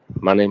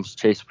My name's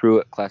Chase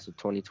Prueitt, class of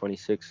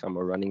 2026. I'm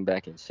a running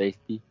back and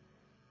safety,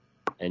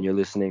 and you're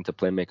listening to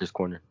Playmaker's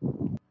Corner.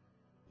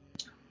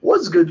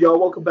 What's good, y'all?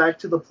 Welcome back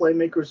to the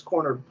Playmakers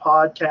Corner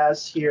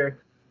podcast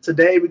here.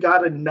 Today we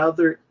got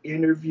another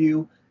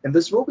interview, and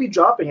this will be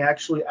dropping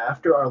actually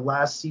after our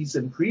last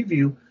season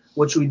preview,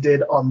 which we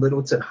did on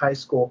Littleton High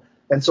School.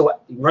 And so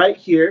right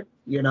here,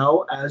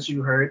 as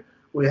you heard,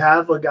 we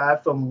have a guy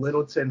from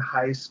Littleton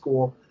High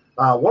School,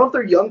 one of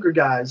their younger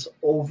guys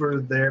over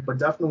there, but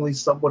definitely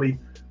somebody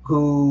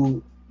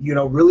who,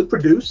 really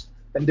produced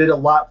and did a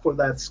lot for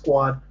that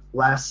squad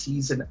last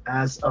season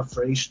as a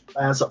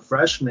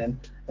freshman,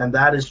 and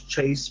that is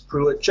Chase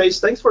Prueitt.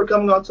 Chase, thanks for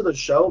coming on to the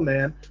show,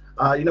 man.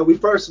 We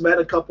first met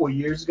a couple of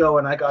years ago,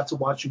 and I got to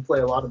watch you play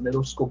a lot of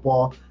middle school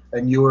ball,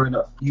 and you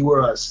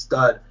were a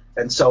stud,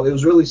 and so it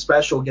was really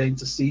special getting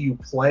to see you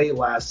play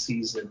last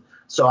season.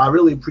 So I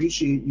really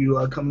appreciate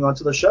you coming on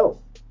to the show.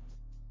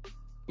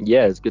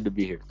 Yeah, it's good to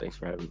be here. Thanks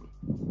for having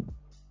me.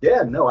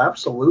 Yeah, no,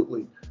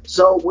 absolutely.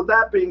 So with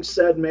that being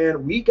said,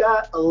 man, we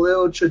got a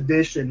little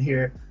tradition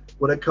here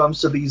when it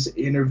comes to these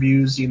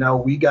interviews.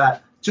 We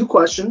got two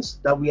questions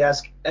that we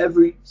ask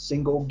every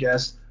single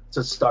guest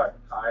to start.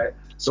 All right.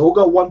 So we'll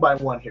go one by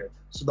one here.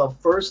 So the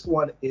first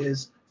one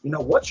is,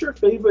 what's your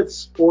favorite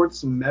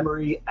sports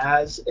memory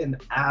as an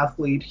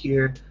athlete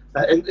here?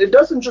 And it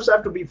doesn't just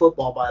have to be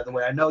football, by the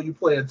way. I know you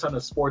play a ton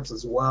of sports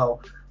as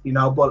well,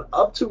 but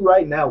up to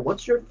right now,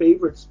 what's your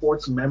favorite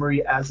sports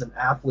memory as an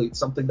athlete,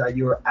 something that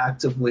you're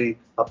actively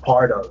a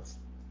part of?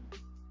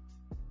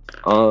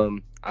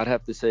 I'd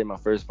have to say my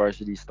first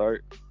varsity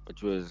start,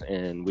 which was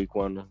in week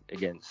one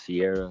against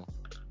Sierra.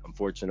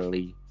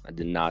 Unfortunately,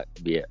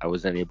 I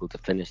wasn't able to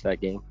finish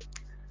that game.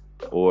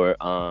 Or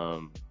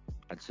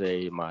I'd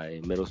say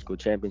my middle school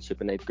championship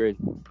in 8th grade.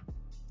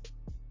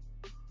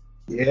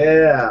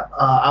 Yeah,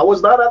 I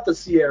was not at the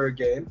Sierra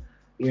game,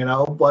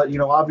 but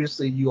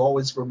obviously you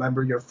always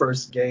remember your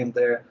first game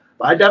there.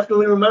 But I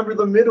definitely remember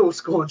the middle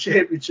school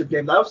championship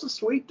game. That was a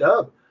sweet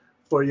dub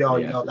for y'all.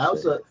 Yeah, for That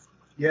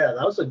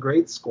was sure. a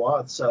great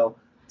squad. So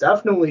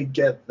definitely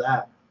get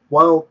that.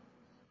 Well,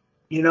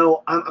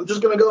 I'm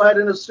just gonna go ahead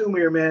and assume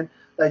here, man,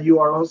 that you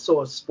are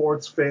also a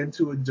sports fan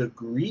to a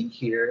degree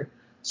here.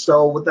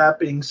 So with that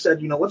being said,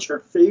 what's your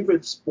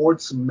favorite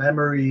sports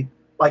memory?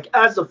 Like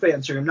as a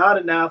fan, so you're not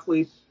an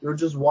athlete, you're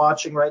just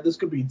watching, right? This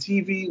could be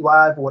TV,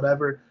 live,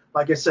 whatever.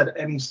 Like I said,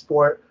 any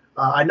sport.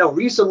 I know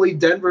recently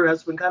Denver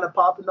has been kind of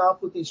popping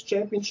off with these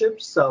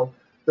championships, so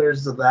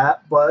there's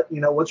that. But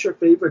what's your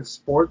favorite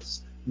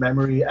sports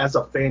memory as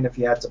a fan if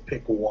you had to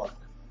pick one?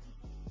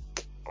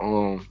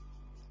 Um,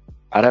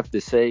 I'd have to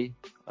say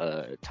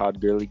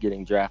Todd Gurley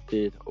getting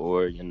drafted,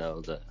 or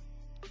the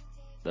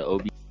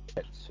OB,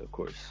 of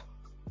course.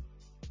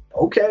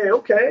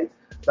 Okay.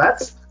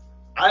 That's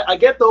I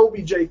get the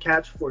OBJ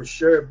catch for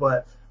sure,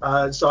 but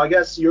so I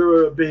guess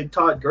you're a big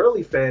Todd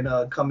Gurley fan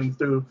coming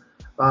through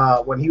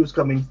when he was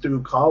coming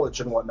through college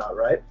and whatnot,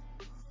 right?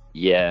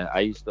 Yeah,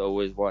 I used to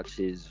always watch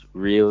his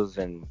reels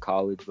in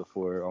college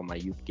before all my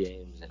youth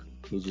games, and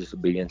he's just a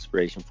big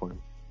inspiration for me.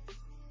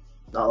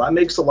 No, that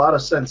makes a lot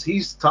of sense.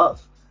 He's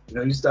tough.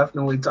 He's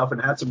definitely tough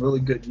and had some really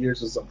good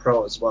years as a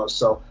pro as well.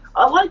 So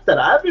I like that.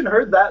 I haven't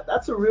heard that.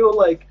 That's a real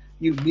like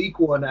unique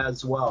one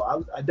as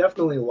well. I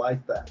definitely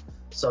like that.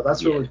 So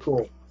that's Yeah. really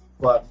cool.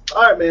 But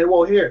all right, man.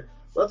 Well, here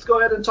let's go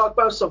ahead and talk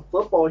about some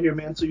football here,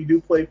 man. So you do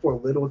play for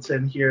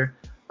Littleton here.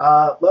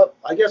 Well,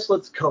 I guess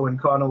let's go in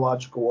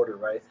chronological order,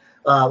 right?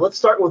 Let's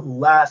start with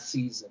last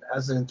season,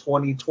 as in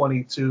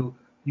 2022.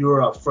 You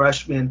were a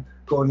freshman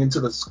going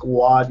into the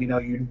squad.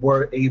 You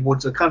were able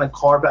to kind of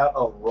carve out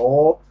a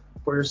role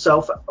for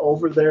yourself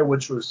over there,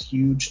 which was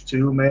huge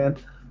too, man.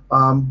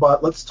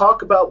 But let's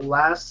talk about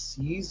last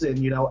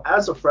season.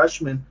 As a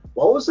freshman,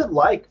 what was it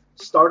like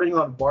starting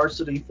on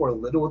varsity for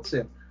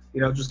Littleton?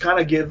 Just kind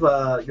of give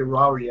your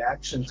raw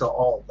reaction to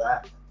all of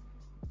that.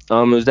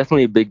 It was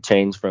definitely a big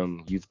change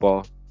from youth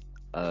ball.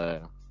 Uh,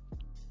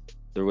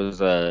 there was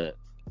the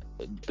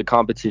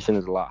competition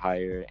is a lot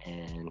higher,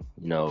 and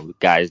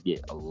guys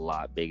get a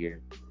lot bigger.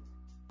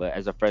 But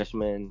as a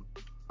freshman,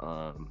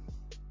 um,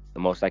 the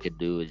most I could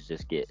do is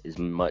just get as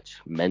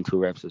much mental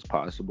reps as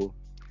possible.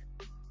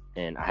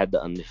 And I had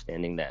the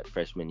understanding that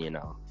freshmen,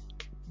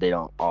 they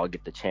don't all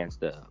get the chance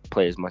to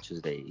play as much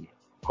as they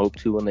hope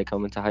to when they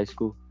come into high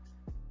school.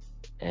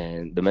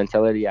 And the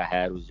mentality I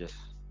had was just,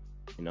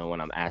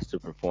 when I'm asked to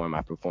perform,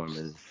 I perform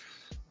as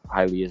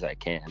highly as I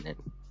can, and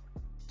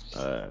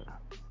uh,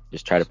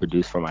 just try to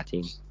produce for my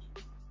team.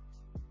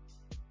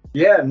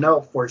 Yeah,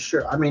 no, for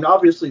sure. I mean,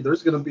 obviously,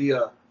 there's going to be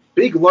a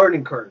big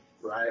learning curve,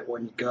 right,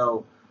 when you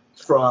go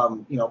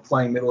from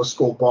playing middle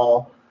school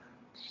ball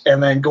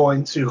and then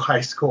going to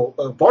high school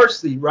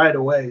varsity right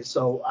away.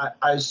 So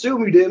I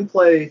assume you didn't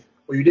play,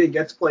 or you didn't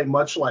get to play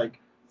much like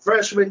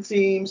freshman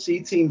team, C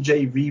team,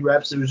 JV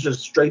reps. It was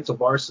just straight to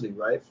varsity,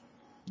 right?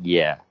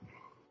 Yeah,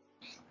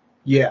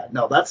 Yeah,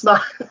 no, that's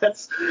not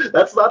that's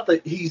not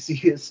the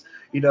easiest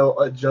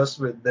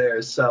adjustment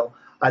there. So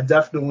I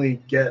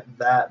definitely get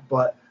that,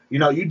 but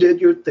you did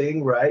your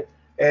thing right,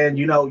 and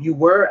you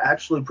were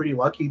actually pretty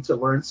lucky to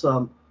learn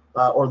some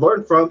or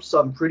learn from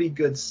some pretty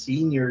good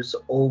seniors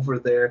over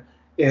there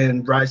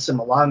in Bryson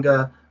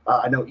Malanga.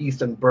 I know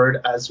Ethan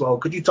Bird as well.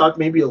 Could you talk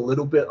maybe a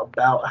little bit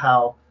about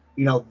how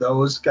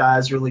those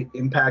guys really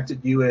impacted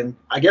you, and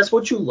I guess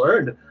what you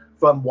learned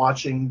from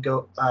watching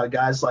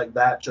guys like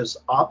that just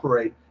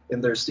operate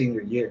in their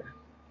senior year?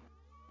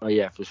 Oh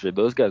yeah, for sure.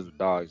 Those guys were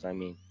dogs. I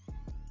mean,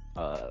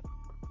 uh,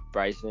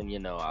 Bryson,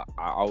 I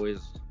always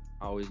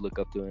look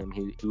up to him.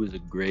 He was a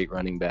great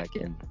running back,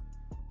 and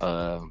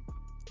uh,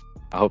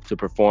 I hope to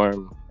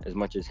perform as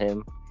much as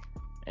him.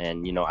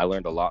 And I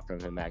learned a lot from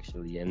him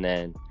actually. And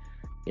then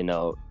you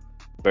know,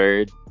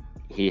 Bird,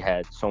 he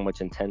had so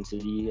much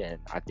intensity, and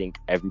I think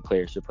every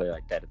player should play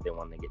like that if they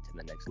want to get to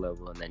the next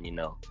level. And then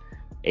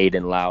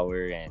Aiden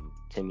Lauer and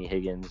Timmy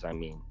Higgins. I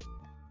mean,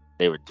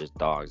 they were just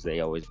dogs.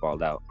 They always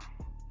balled out.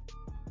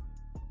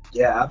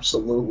 Yeah,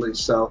 absolutely.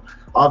 So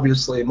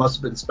obviously, it must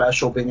have been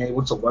special being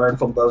able to learn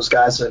from those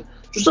guys and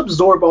just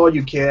absorb all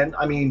you can.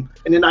 I mean,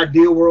 in an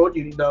ideal world,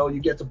 you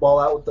get to ball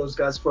out with those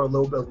guys for a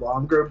little bit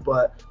longer,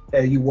 but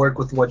hey, you work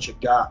with what you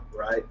got,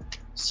 right?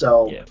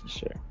 So Yeah, for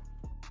sure.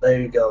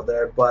 there you go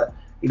there. But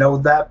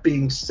with that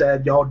being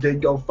said, y'all did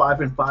go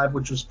 5-5,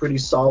 which was pretty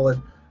solid.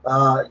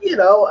 Down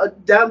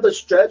the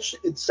stretch,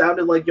 it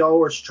sounded like y'all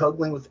were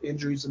struggling with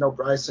injuries. I know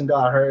Bryson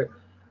got hurt.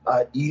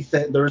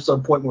 Ethan, there was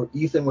some point where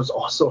Ethan was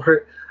also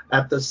hurt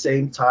at the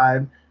same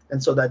time,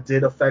 and so that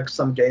did affect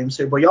some games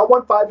here. But y'all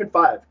won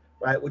 5-5,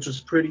 right, which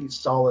was pretty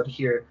solid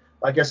here.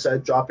 Like I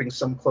said, dropping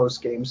some close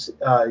games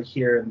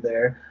here and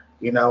there.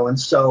 And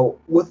so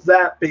with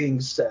that being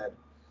said,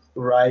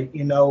 right,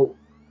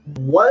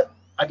 what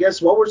I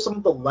guess what were some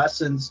of the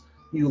lessons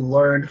you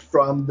learned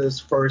from this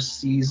first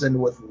season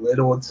with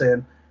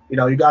Littleton?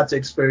 You got to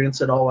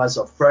experience it all as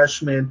a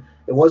freshman.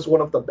 It was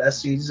one of the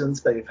best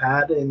seasons they've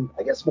had in,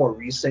 I guess, more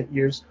recent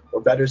years,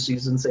 or better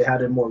seasons they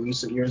had in more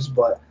recent years.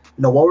 But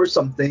what were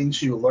some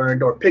things you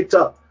learned or picked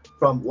up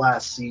from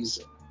last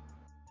season?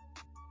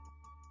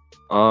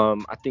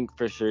 I think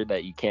for sure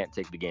that you can't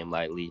take the game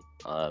lightly.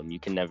 You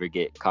can never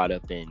get caught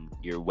up in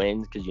your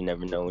wins because you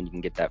never know when you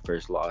can get that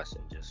first loss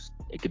and just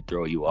it could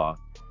throw you off.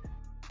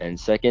 And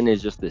second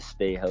is just to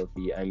stay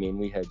healthy. I mean,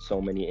 we had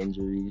so many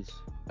injuries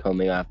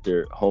coming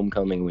after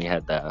homecoming. We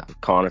had the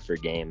Conifer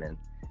game,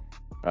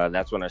 and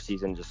that's when our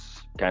season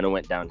just kind of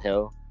went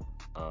downhill.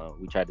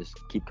 We tried to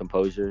keep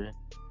composure.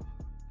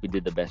 We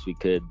did the best we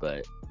could,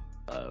 but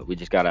we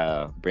just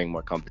gotta bring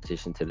more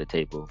competition to the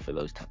table for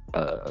those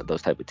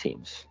type of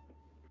teams.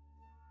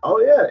 Oh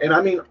yeah, and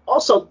I mean,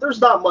 also, there's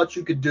not much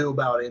you could do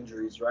about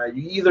injuries, right?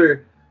 You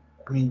either,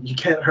 I mean, you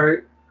get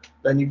hurt,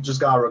 then you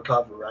just gotta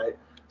recover, right?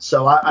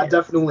 So I Yeah.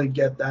 definitely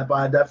get that, but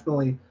I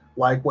definitely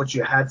like what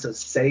you had to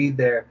say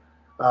there.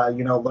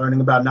 Learning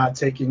about not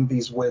taking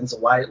these wins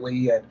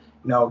lightly and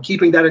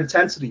keeping that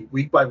intensity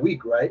week by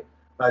week, right?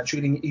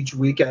 Treating each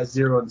week as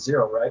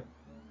 0-0, right?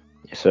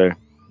 Yes, sir.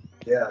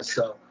 Yeah,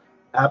 so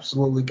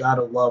absolutely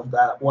gotta love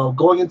that. Well,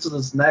 going into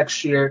this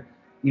next year,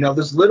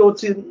 this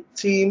Littleton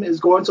team is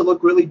going to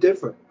look really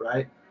different,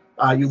 right?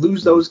 You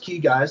lose Mhm. those key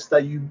guys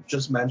that you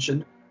just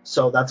mentioned,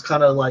 so that's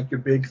kind of like your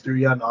big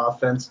three on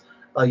offense.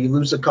 You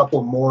lose a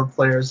couple more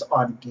players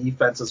on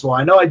defense as well.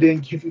 I know I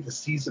didn't give you the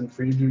season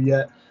preview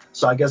yet,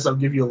 so I guess I'll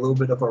give you a little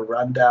bit of a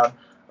rundown.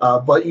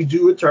 But you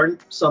do return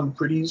some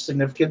pretty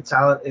significant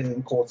talent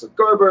in Colton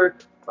Gerber,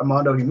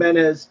 Armando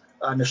Jimenez,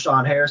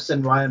 Nashawn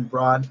Harrison, Ryan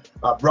Braun.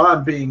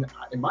 Braun being,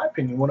 in my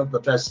opinion, one of the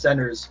best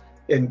centers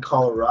in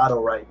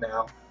Colorado right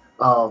now.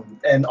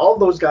 And all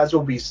those guys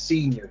will be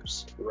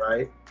seniors,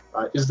 right?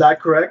 Is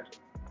that correct?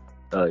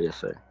 Oh, yes,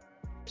 sir.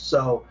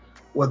 So,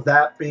 with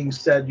that being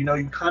said, you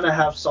kind of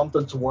have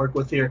something to work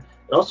with here.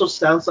 It also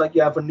sounds like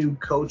you have a new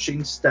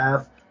coaching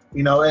staff,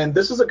 and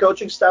this is a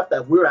coaching staff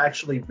that we're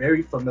actually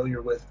very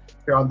familiar with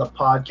here on the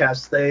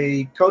podcast.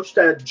 They coached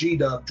at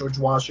GW, George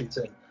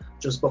Washington,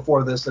 just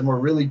before this, and were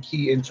really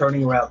key in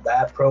turning around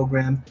that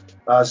program.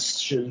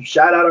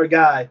 Shout out our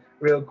guy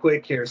real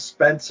quick here,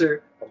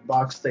 Spencer of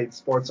Box State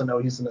Sports. I know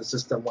he's an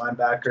assistant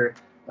linebacker.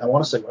 I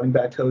want to say running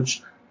back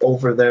coach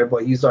over there,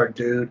 but he's our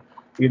dude.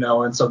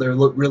 And so they're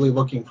really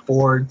looking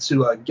forward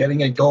to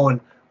getting it going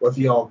with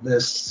y'all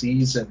this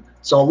season.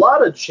 So a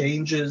lot of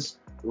changes,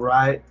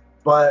 right?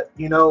 But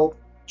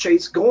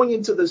Chase, going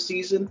into the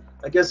season,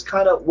 I guess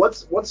kind of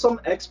what's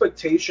some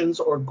expectations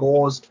or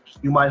goals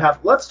you might have.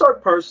 Let's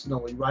start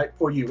personally, right?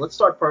 For you, let's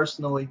start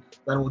personally,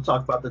 then we'll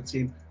talk about the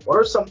team. What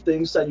are some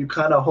things that you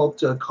kind of hope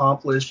to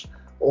accomplish,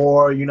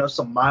 or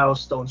some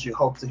milestones you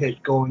hope to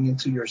hit going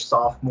into your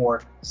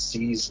sophomore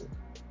season?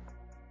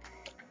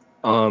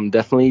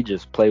 Definitely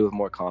just play with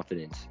more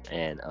confidence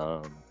and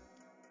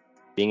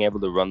being able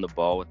to run the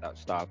ball without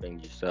stopping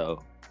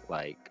yourself,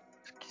 like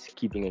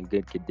keeping in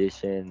good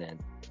condition and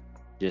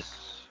just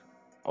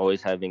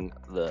always having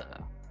the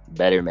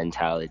better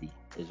mentality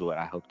is what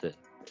I hope to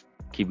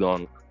keep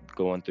going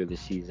through the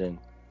season.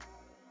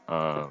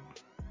 Um,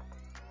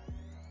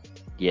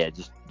 yeah,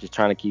 just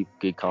trying to keep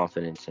good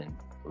confidence and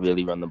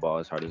really run the ball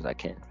as hard as I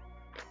can.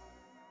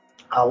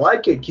 I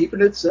like it,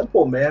 keeping it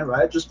simple, man.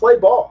 Right? Just play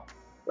ball.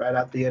 Right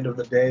at the end of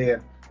the day,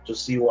 and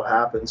just see what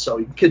happens. So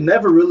you can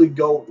never really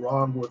go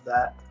wrong with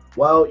that.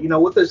 Well,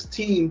 with this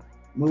team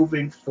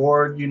moving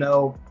forward,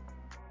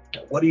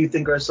 what do you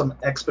think are some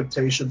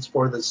expectations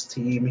for this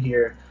team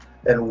here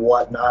and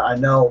whatnot? I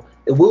know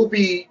it will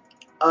be,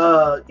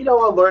 a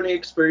learning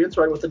experience,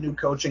 right, with a new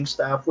coaching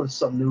staff, with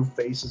some new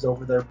faces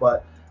over there.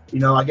 But,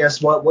 I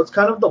guess what's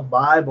kind of the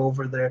vibe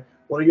over there?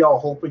 What are y'all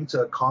hoping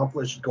to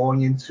accomplish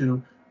going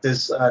into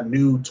this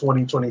new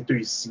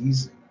 2023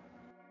 season?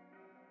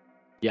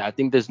 Yeah, I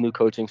think this new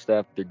coaching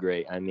staff, they're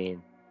great. I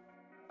mean,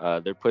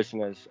 they're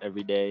pushing us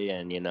every day,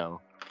 and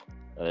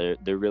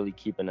they're really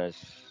keeping us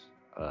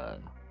uh,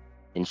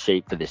 in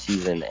shape for the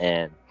season.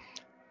 And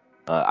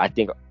I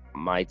think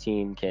my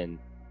team can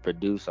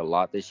produce a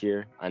lot this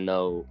year. I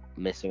know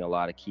missing a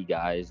lot of key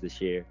guys this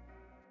year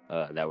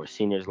that were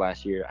seniors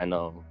last year. I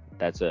know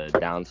that's a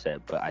downset,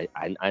 but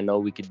I know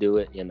we could do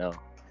it.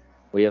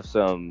 We have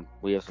some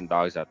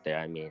dogs out there.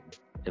 I mean,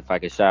 if I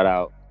could shout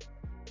out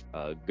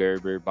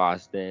Gerber,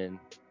 Boston,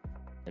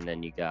 and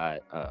then you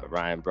got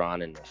Ryan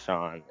Braun and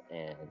Sean,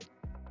 and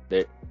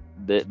they're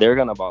they're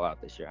gonna ball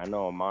out this year. I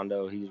know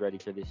Armando, he's ready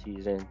for this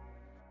season.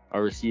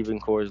 Our receiving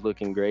core is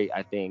looking great.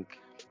 I think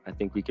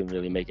we can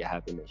really make it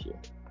happen this year.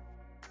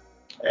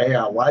 Hey,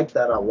 I like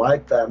that. I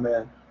like that,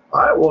 man.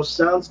 All right, well,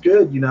 sounds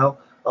good.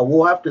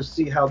 We'll have to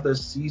see how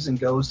this season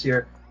goes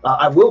here.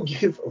 I will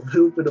give a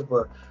little bit of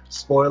a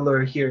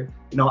spoiler here.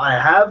 I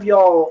have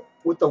y'all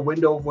with the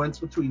window of wins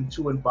between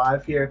 2 and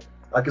 5 here,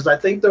 because I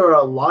think there are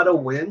a lot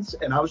of wins,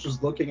 and I was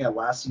just looking at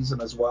last season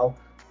as well.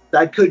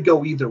 That could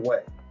go either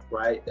way,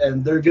 right?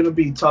 And they're going to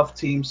be tough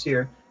teams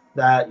here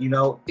that,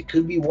 it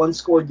could be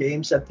one-score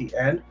games at the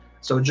end.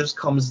 So it just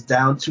comes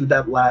down to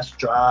that last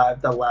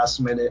drive, that last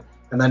minute,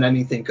 and then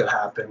anything could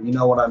happen. You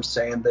know what I'm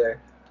saying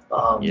there?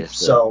 Yes,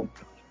 sir. So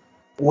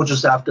we'll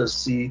just have to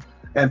see.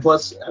 And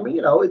plus, I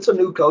mean, it's a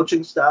new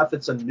coaching staff,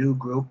 it's a new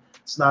group.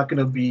 It's not going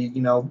to be,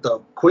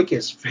 the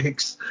quickest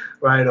fix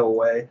right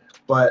away.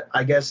 But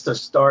I guess to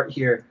start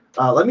here,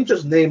 let me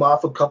just name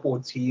off a couple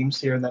of teams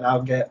here, and then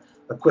I'll get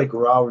a quick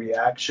raw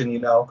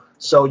reaction.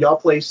 So y'all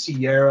play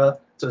Sierra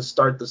to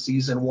start the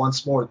season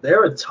once more.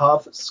 They're a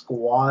tough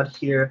squad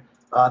here.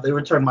 They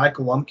return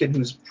Michael Lumpkin,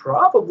 who's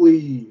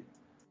probably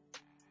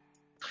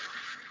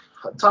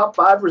a top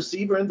 5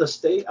 receiver in the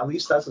state, at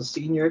least as a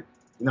senior.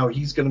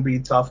 He's going to be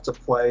tough to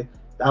play.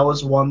 That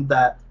was one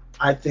that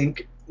I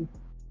think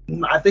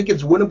I think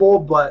it's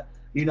winnable, but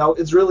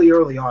it's really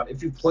early on.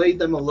 If you played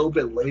them a little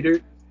bit later,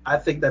 I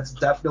think that's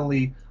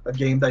definitely a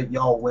game that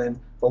y'all win.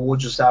 But we'll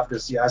just have to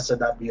see. I said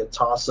that'd be a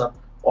toss-up.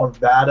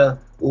 Arvada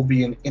will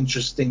be an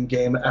interesting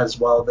game as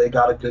well. They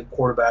got a good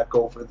quarterback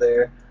over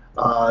there.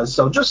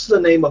 So just to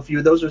name a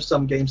few, those are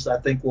some games that I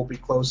think will be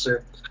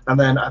closer. And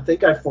then I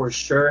think I for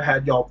sure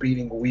had y'all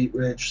beating Wheat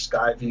Ridge,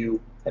 Skyview,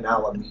 and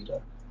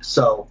Alameda.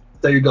 So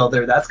there you go.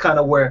 There, that's kind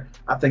of where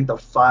I think the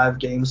 5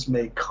 games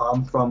may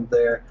come from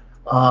there.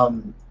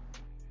 Um,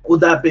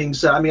 with that being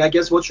said, I mean, I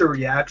guess what's your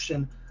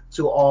reaction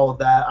to all of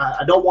that?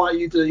 I don't want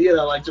you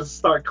to, like just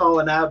start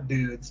calling out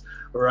dudes,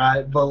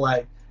 right? But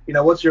like,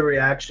 what's your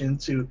reaction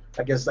to,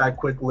 I guess, that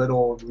quick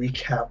little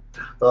recap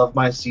of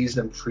my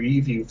season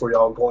preview for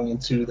y'all going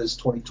into this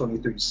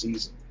 2023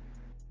 season?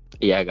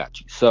 Yeah, I got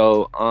you.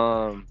 So,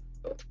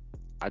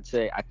 I'd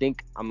say I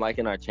think I'm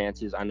liking our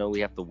chances. I know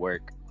we have to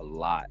work a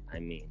lot. I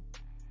mean,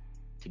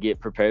 to get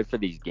prepared for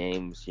these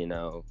games,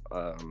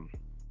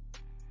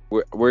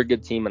 we're a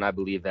good team, and I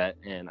believe that,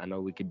 and I know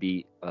we could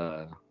beat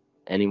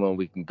anyone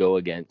we can go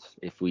against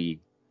if we,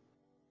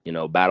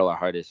 battle our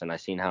hardest. And I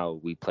seen how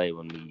we play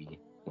when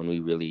we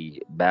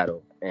really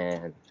battle,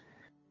 and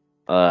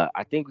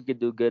I think we could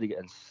do good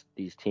against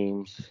these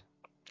teams.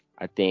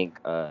 I think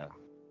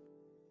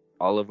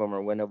all of them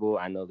are winnable.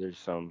 I know there's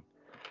some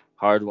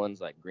hard ones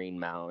like Green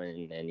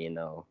Mountain,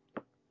 and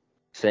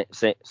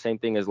same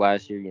thing as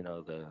last year.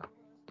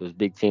 Those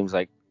big teams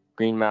like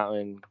Green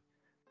Mountain,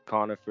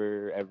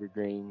 Conifer,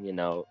 Evergreen.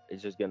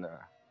 It's just gonna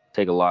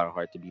take a lot of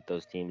heart to beat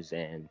those teams,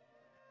 and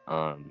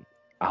I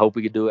hope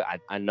we could do it.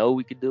 I know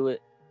we could do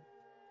it,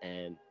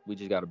 and we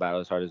just gotta battle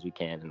as hard as we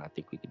can, and I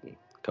think we could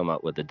come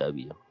out with a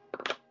W.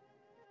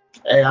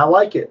 Hey, I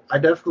like it. I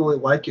definitely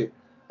like it.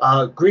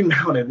 Green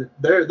Mountain,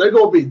 they're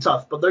gonna be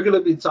tough, but they're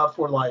gonna be tough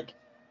for like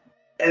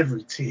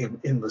every team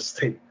in the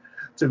state,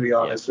 to be Yeah,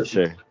 honest for with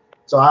you. sure.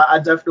 So I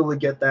definitely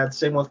get that.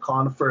 Same with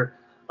Conifer.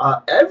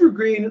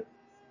 Evergreen,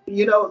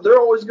 they're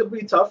always going to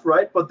be tough,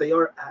 right? But they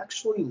are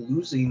actually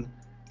losing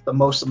the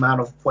most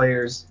amount of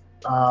players.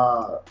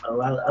 I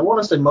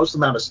want to say most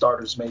amount of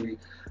starters, maybe,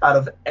 out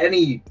of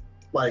any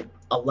like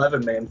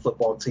 11-man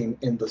football team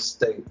in the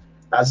state.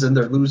 As in,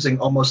 they're losing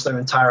almost their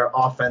entire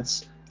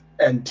offense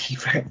and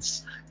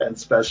defense and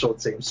special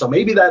teams. So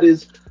maybe that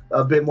is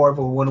a bit more of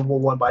a winnable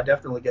one, but I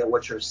definitely get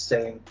what you're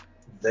saying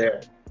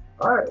there.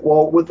 All right.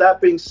 Well, with that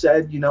being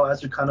said,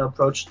 as we kind of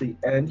approach the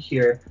end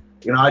here,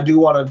 I do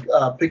want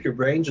to pick your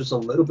brain just a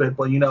little bit,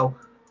 but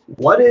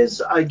what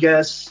is, I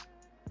guess,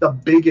 the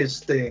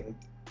biggest thing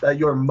that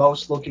you're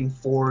most looking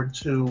forward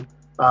to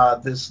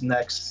this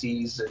next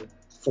season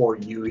for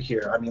you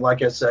here? I mean,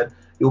 like I said,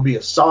 You'll be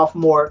a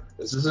sophomore.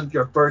 This isn't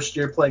your first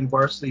year playing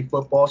varsity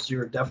football, so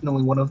you're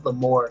definitely one of the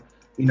more,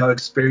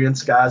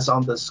 experienced guys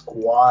on the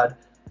squad.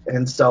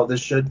 And so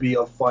this should be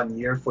a fun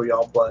year for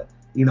y'all. But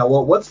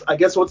what's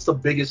the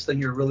biggest thing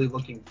you're really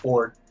looking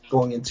forward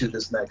going into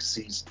this next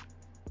season?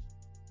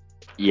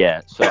 Yeah,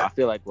 so I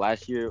feel like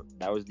last year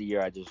that was the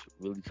year I just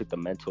really took the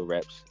mental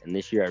reps, and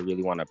this year I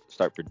really want to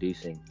start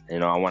producing. I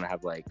want to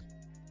have like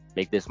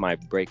make this my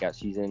breakout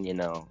season.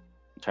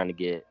 Trying to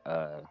get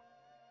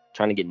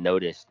trying to get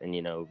noticed, and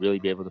really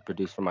be able to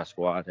produce for my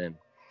squad, and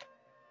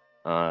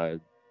uh,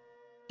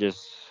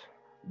 just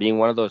being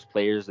one of those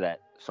players that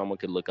someone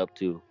could look up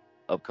to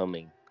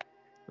upcoming.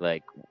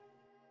 Like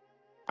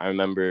I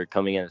remember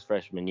coming in as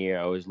freshman year,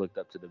 I always looked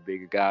up to the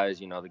bigger guys.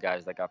 The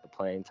guys that got the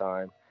playing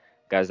time,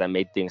 guys that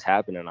made things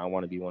happen, and I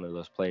want to be one of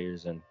those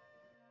players, and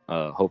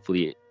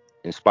hopefully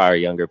inspire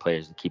younger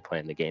players to keep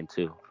playing the game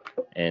too.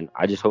 And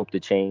I just hope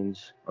to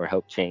change or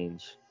help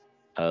change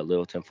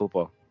Littleton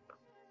football.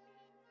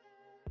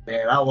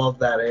 Man, I love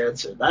that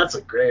answer. That's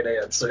a great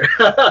answer.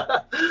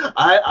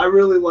 I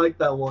really like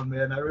that one,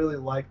 man. I really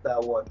like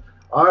that one.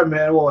 All right,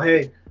 man. Well,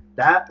 hey,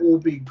 that will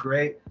be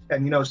great.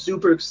 And,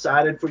 super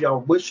excited for y'all.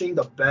 Wishing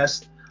the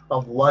best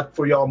of luck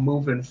for y'all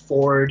moving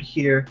forward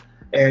here.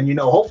 And,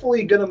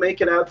 hopefully going to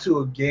make it out to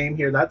a game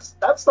here. That's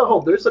the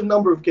hope. There's a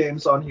number of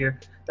games on here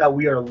that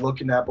we are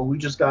looking at, but we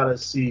just got to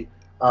see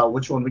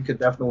which one we could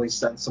definitely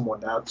send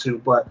someone out to.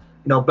 But,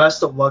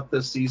 best of luck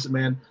this season,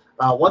 man.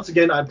 Once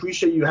again, I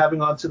appreciate you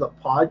having on to the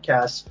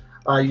podcast.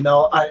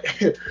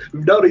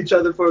 We've known each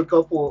other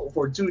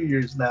for 2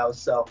 years now,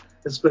 so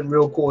it's been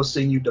real cool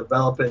seeing you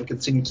develop and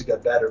continue to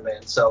get better,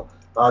 man. So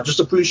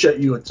just appreciate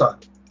you a ton.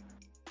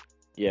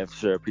 Yeah, for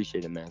sure.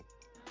 Appreciate it, man.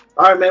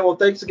 All right, man. Well,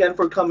 thanks again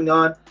for coming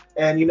on.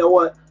 And you know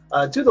what?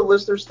 To the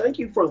listeners, thank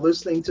you for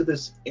listening to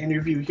this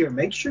interview here.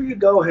 Make sure you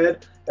go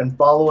ahead and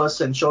follow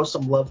us and show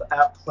some love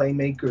at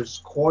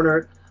Playmakers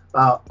Corner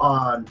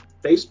on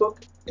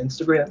Facebook,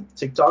 Instagram,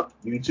 TikTok,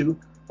 YouTube,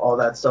 all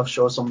that stuff.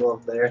 Show some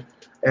love there.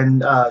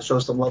 And show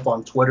some love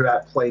on Twitter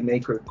at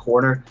Playmaker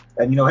Corner.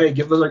 And hey,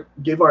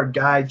 give our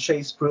guy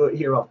Chase Prueitt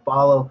here a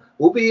follow.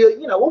 We'll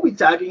be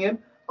tagging him,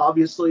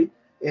 obviously,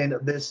 in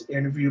this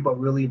interview, but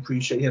really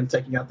appreciate him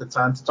taking out the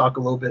time to talk a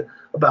little bit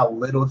about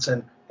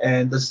Littleton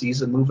and the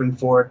season moving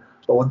forward.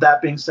 But with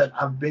that being said,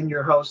 I've been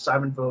your host,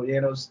 Simon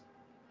Villanos,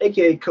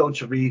 aka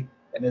Coach V,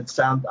 and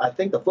I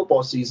think the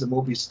football season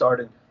will be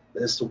starting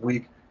this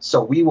week.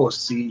 So we will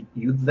see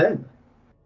you then.